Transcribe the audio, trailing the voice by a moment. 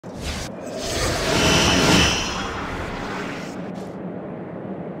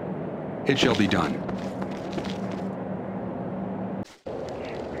It shall be done.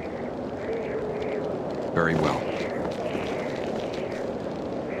 Very well.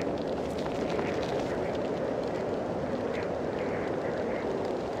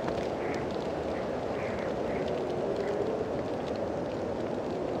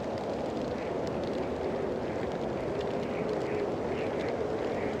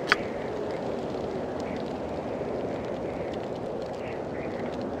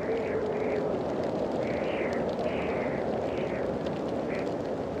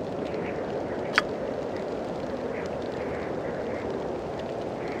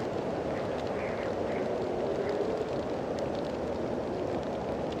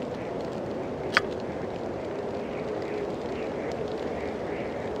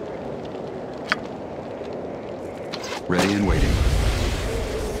 Ready and waiting.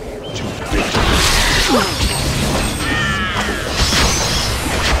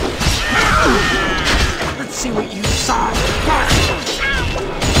 Let's see what you saw.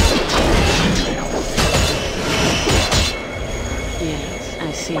 Yes,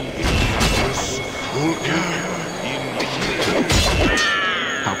 I see.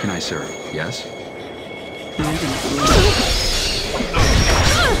 How can I serve? Yes?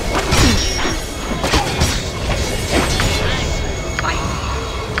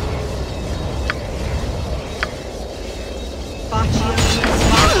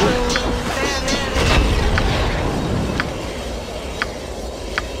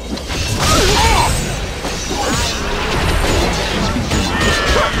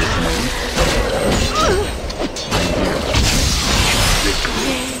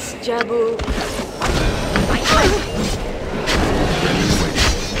 Jabu.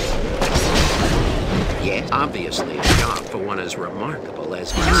 Yes, obviously a job for one as remarkable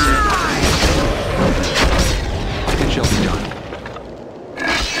as you said. It shall be done.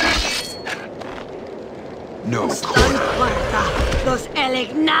 No quarter. Los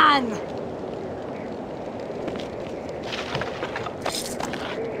Elegnan.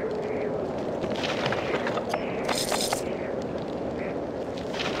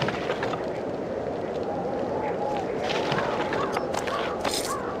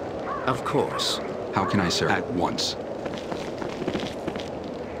 Of course. How can I serve? At once.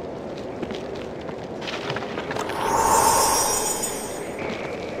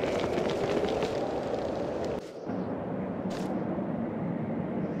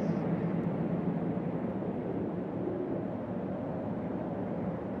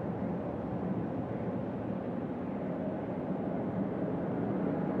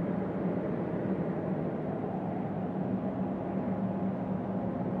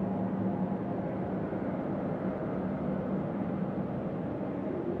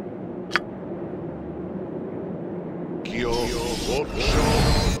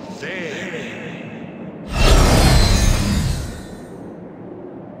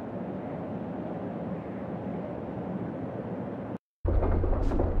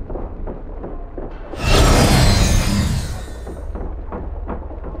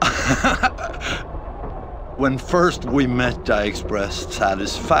 When first we met, I expressed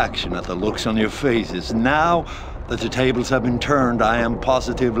satisfaction at the looks on your faces. Now that the tables have been turned, I am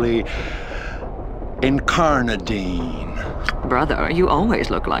positively incarnadine. Brother, you always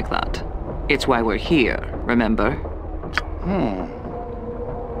look like that. It's why we're here, remember?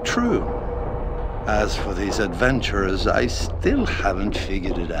 True. As for these adventurers, I still haven't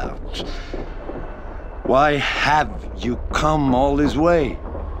figured it out. Why have you come all this way?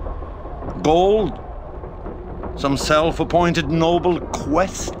 Gold? Some self-appointed noble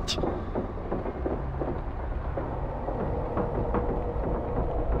quest?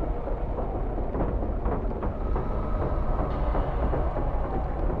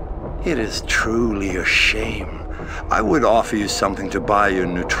 It is truly a shame. I would offer you something to buy your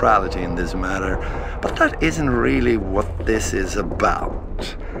neutrality in this matter, but that isn't really what this is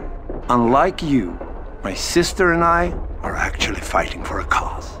about. Unlike you, my sister and I are actually fighting for a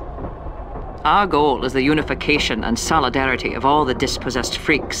cause. Our goal is the unification and solidarity of all the dispossessed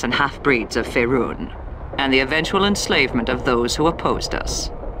freaks and half-breeds of Faerun, and the eventual enslavement of those who opposed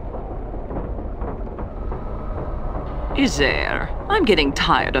us. Izair, I'm getting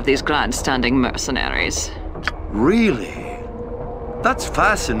tired of these grandstanding mercenaries. Really? That's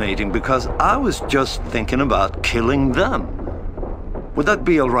fascinating because I was just thinking about killing them. Would that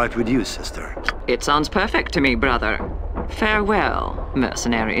be all right with you, sister? It sounds perfect to me, brother. Farewell,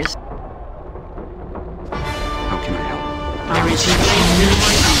 mercenaries. How can I help?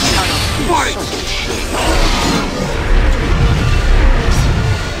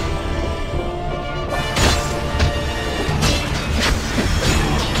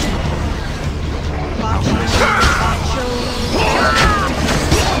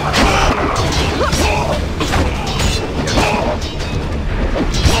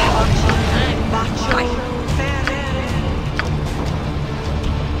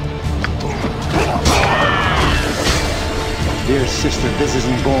 sister, this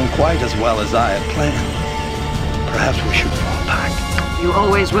isn't going quite as well as I had planned. Perhaps we should fall back. You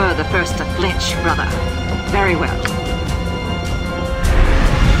always were the first to flinch, brother. Very well.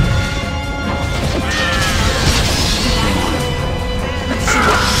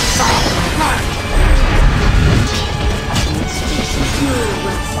 You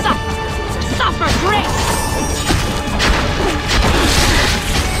will suffer grace!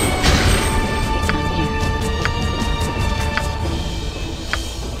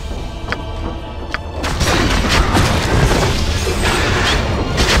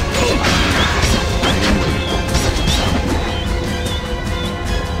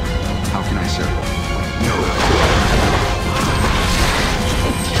 How can I serve? No.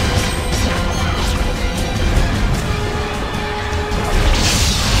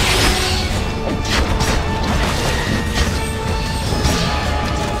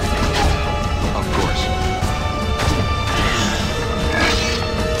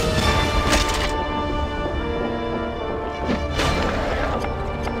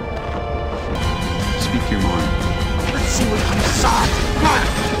 Speak your mind. Let's see what you saw.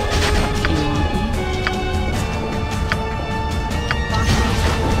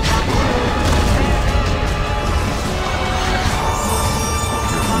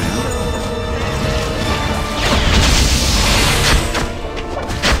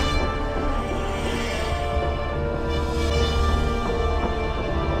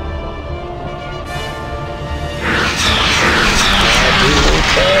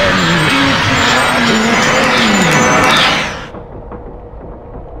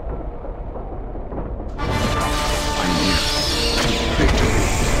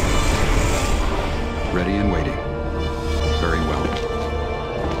 Ready and waiting. Very well.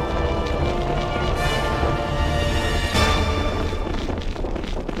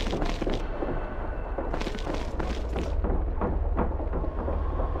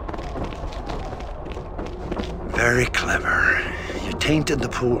 Very clever. You tainted the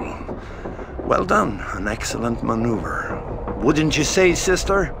pool. Well done. An excellent maneuver. Wouldn't you say,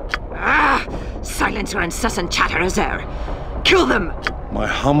 sister? Ah! Silence your incessant chatter, Azer. Kill them! My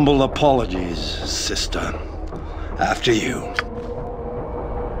humble apologies, sister. After you.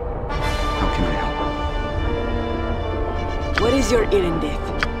 How can I help? What is your errand?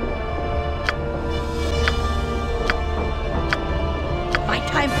 My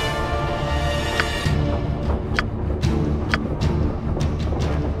time.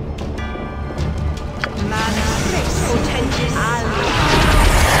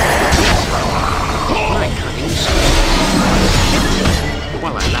 My cunning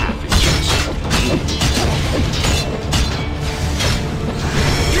while I laugh, it's just...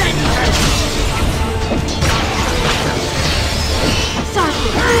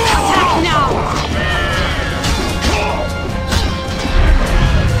 Attack now!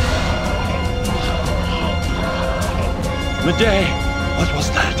 Medea, what was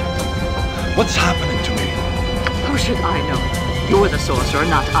that? What's happening to me? How should I know? You're the sorcerer,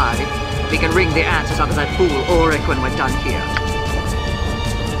 not I. We can wring the answers out of that fool Auric when we're done here.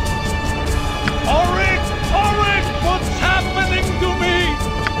 Auric! Auric! What's happening to me?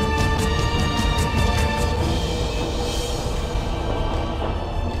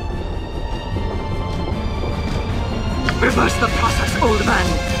 Reverse the process, old man!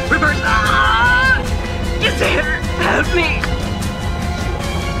 Reverse... Ah! Is there? Help me!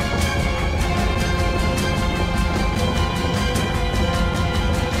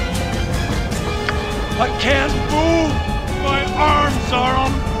 I can't move! My arms are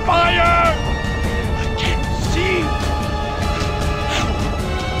on fire! I can't see!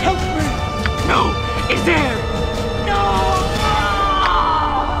 Help me! No! Is there? No!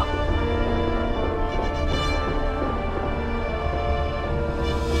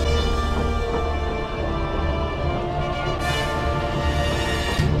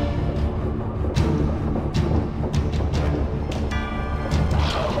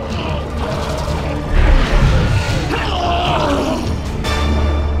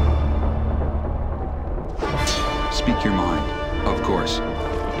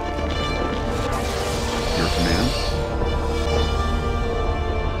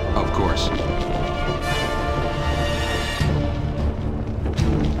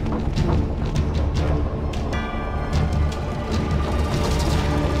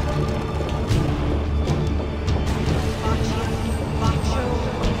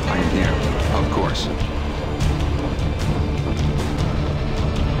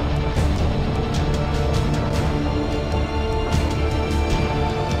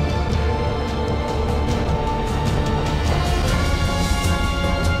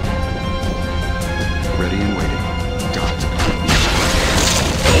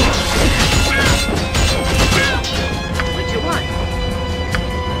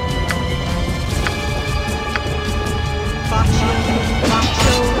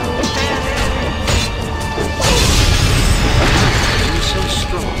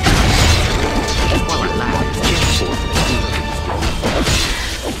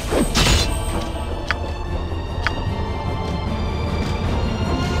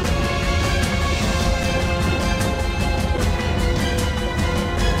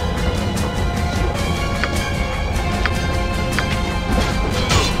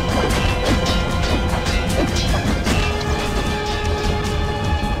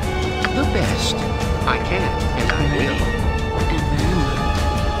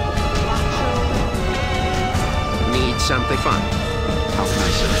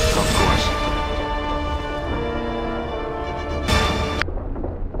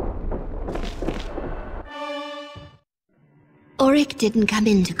 Rick didn't come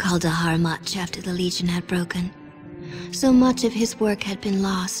into Kaldahar much after the Legion had broken. So much of his work had been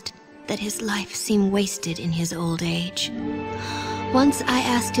lost that his life seemed wasted in his old age. Once I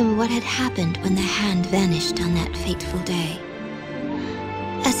asked him what had happened when the hand vanished on that fateful day.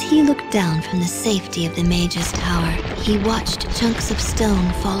 As he looked down from the safety of the Mage's Tower, he watched chunks of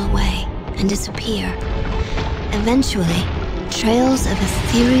stone fall away and disappear. Eventually, trails of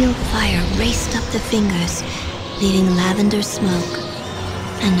ethereal fire raced up the fingers, leaving lavender smoke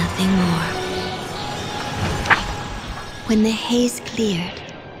and nothing more. When the haze cleared,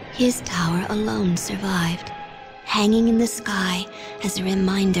 his tower alone survived, hanging in the sky as a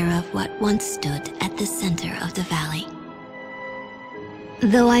reminder of what once stood at the center of the valley.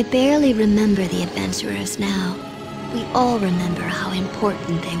 Though I barely remember the adventurers now, we all remember how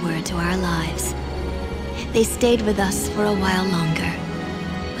important they were to our lives. They stayed with us for a while longer,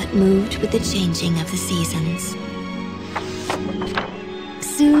 but moved with the changing of the seasons.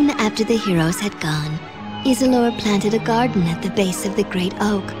 Soon after the heroes had gone, Isilor planted a garden at the base of the great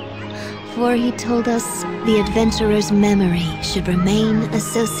oak, for he told us the adventurer's memory should remain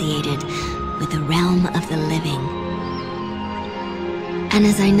associated with the realm of the living. And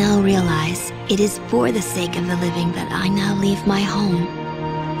as I now realize, it is for the sake of the living that I now leave my home,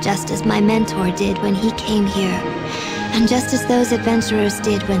 just as my mentor did when he came here, and just as those adventurers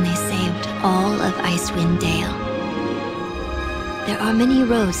did when they saved all of Icewind Dale. There are many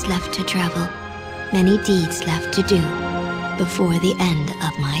roads left to travel, many deeds left to do, before the end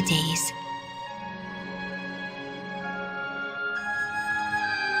of my days.